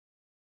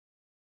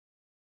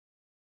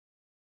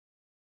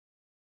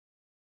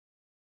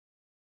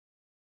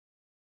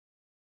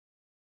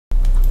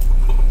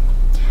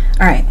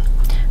All right.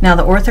 Now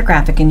the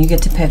orthographic, and you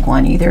get to pick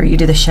one. Either you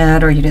do the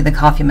shed or you do the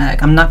Coffe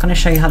mug. I'm not going to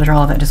show you how to draw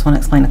all of it. I just want to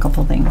explain a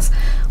couple things.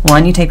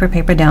 One, you take your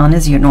paper down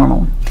as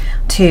normal.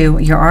 Two,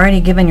 you're already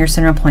given your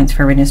center points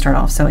for everything to start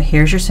off. So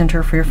here's your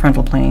center for your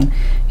frontal plane.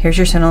 Here's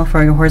your center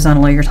for your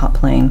horizontal or your top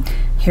plane.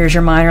 Here's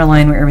your minor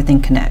line where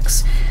everything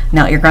connects.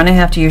 Now you're going to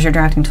have to use your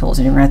drafting tools,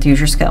 and you're going to have to use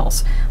your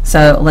scales.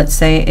 So let's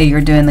say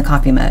you're doing the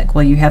Coffe mug.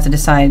 Well, you have to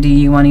decide, do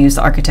you want to use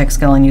the architect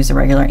scale and use the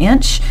regular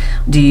inch?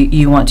 Do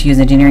you want to use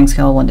the engineering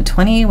scale 1 to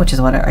 20, which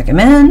is what I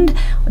recommend?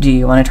 Do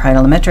you want to try it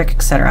on the metric,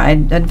 etc.? I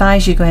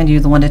advise you go ahead and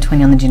use the 1 to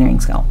 20 on the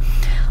engineering scale.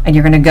 And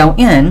you're going to go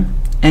in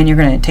and you're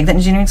going to take that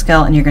engineering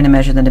scale and you're going to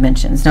measure the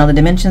dimensions. Now the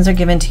dimensions are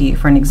given to you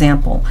for an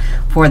example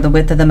for the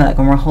width of the mug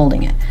when we're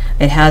holding it.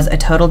 It has a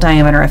total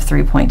diameter of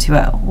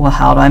 3.20. Well,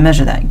 how do I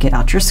measure that? Get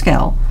out your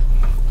scale.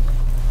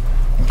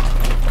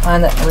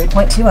 Find that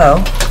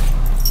 3.20.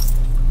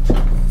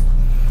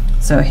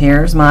 So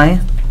here's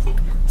my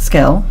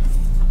scale.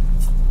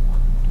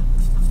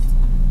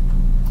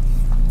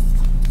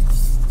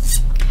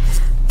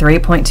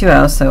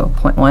 3.20, so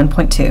 0.1,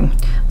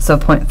 0.2. So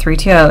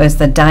 0.320 is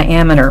the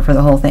diameter for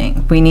the whole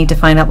thing. We need to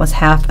find out what's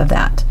half of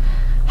that.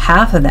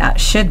 Half of that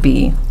should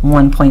be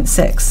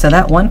 1.6. So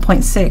that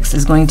 1.6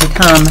 is going to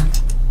come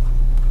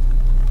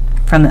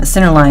from that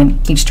center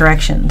line each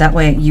direction. That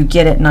way you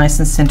get it nice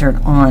and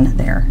centered on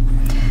there,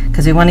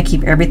 because we want to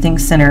keep everything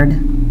centered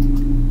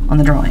on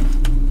the drawing.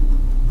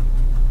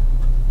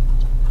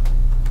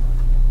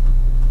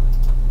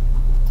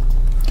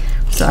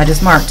 So I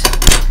just marked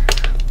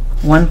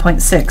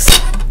 1.6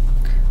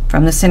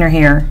 from the center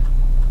here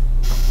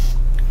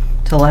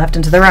to the left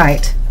and to the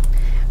right,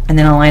 and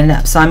then I'll line it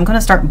up. So I'm going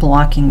to start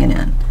blocking it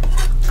in.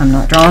 I'm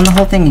not drawing the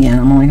whole thing again.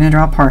 I'm only going to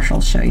draw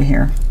partial to show you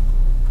here.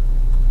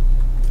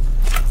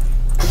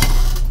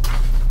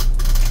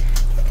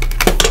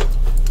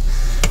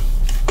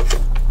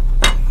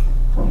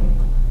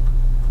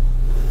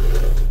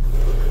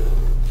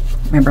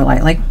 Remember,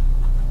 lightly.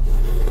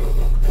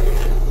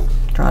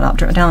 Draw it up,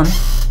 draw it down.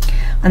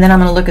 And then I'm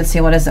going to look and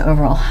see what is the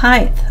overall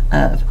height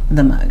of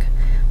the mug.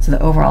 So the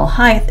overall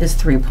height is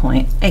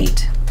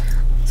 3.8.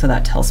 So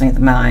that tells me that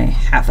my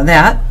half of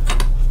that,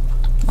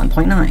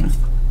 1.9.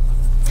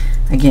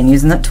 Again,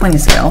 using that 20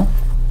 scale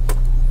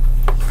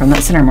from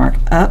that center mark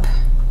up,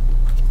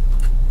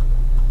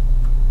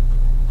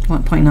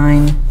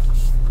 1.9,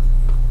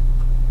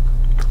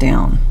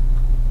 down,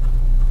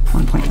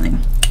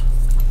 1.9.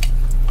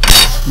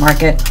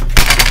 Mark it.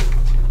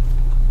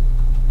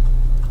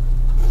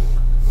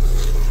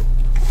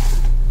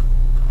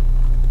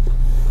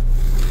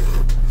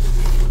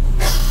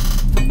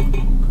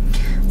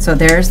 So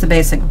there's the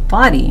basic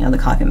body of the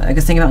Coffe mug.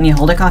 Because think about when you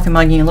hold a Coffe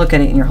mug and you look at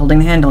it and you're holding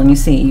the handle and you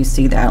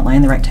see the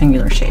outline, the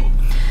rectangular shape.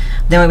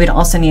 Then we would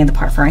also need the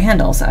part for our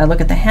handle. So I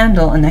look at the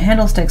handle and the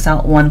handle sticks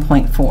out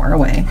 1.4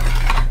 away.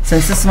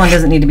 Since this one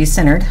doesn't need to be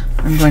centered,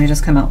 I'm going to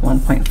just come out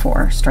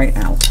 1.4 straight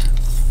out.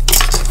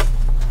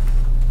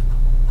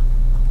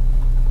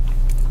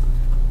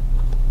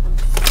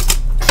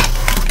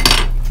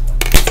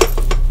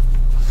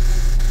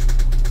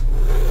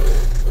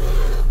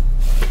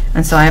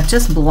 And so I've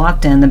just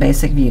blocked in the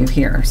basic view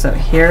here. So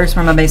here's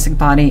where my basic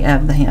body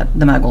of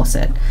the mug will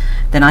sit.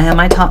 Then I have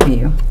my top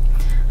view.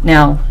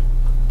 Now,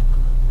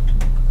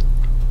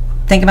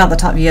 think about the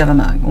top view of a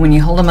mug. When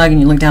you hold a mug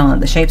and you look down on it,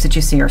 the shapes that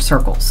you see are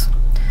circles.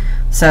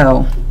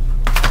 So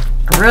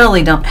I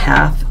really don't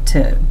have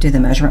to do the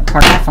measurement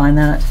part to find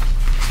that.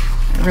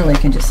 I really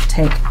can just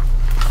take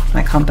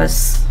my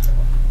compass,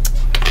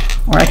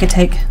 or I could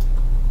take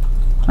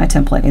my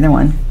template, either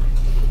one.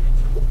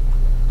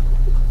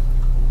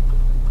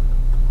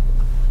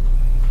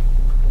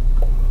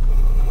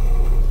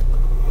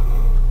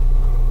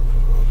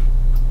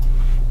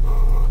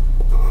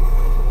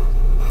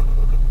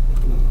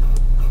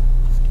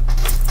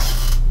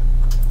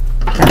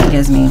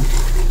 Gives me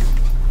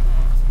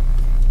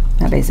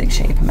my basic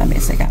shape and my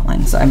basic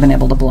outline. So I've been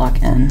able to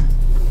block in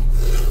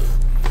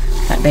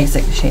that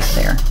basic shape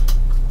there.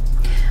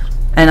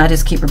 And I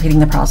just keep repeating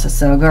the process.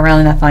 So I go around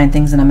and I find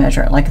things and I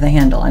measure it, like the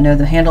handle. I know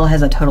the handle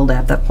has a total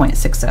depth of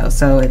 0.60,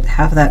 so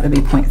half of that would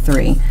be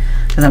 0.3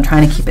 because I'm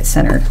trying to keep it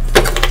centered.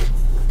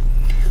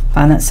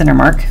 Find that center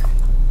mark,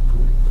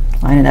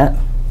 line it up.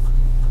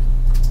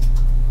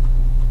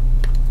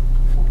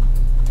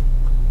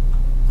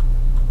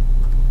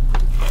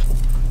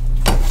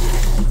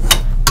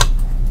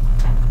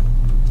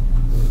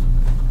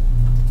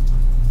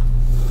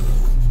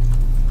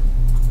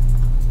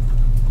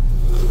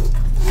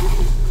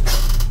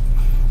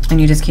 And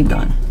you just keep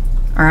going.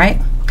 All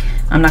right,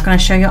 I'm not going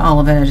to show you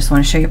all of it. I just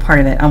want to show you part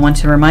of it. I want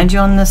to remind you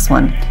on this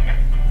one.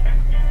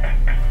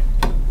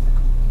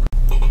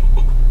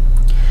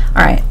 All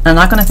right, I'm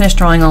not going to finish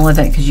drawing all of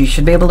it because you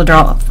should be able to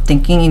draw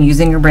thinking and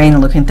using your brain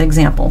and looking at the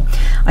example.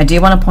 I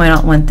do want to point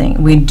out one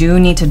thing. We do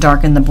need to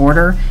darken the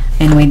border,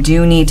 and we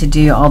do need to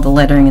do all the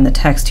lettering and the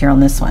text here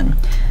on this one.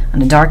 I'm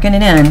going to darken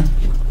it in.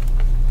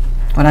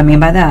 What I mean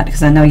by that,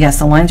 because I know, yes,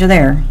 the lines are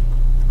there.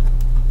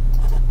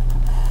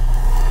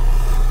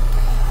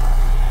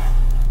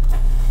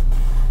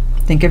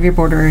 Think of your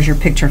border as your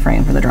picture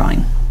frame for the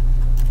drawing.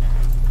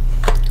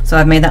 So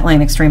I've made that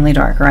line extremely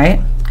dark,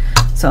 right?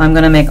 So I'm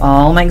going to make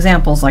all my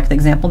examples like the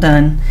example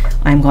done.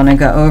 I'm going to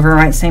go over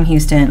Write Sam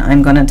Houston.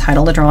 I'm going to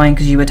title the drawing,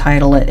 because you would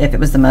title it, if it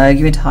was the mug,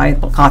 you would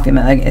title coffee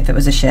mug. If it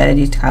was a shed,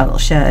 you title it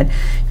shed.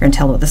 You're going to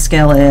tell what the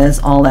scale is,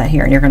 all that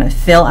here. And you're going to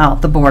fill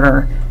out the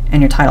border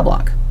and your title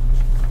block.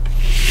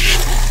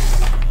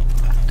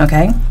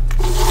 Okay?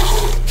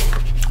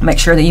 Make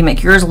sure that you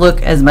make yours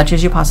look as much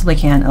as you possibly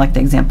can like the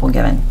example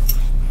given.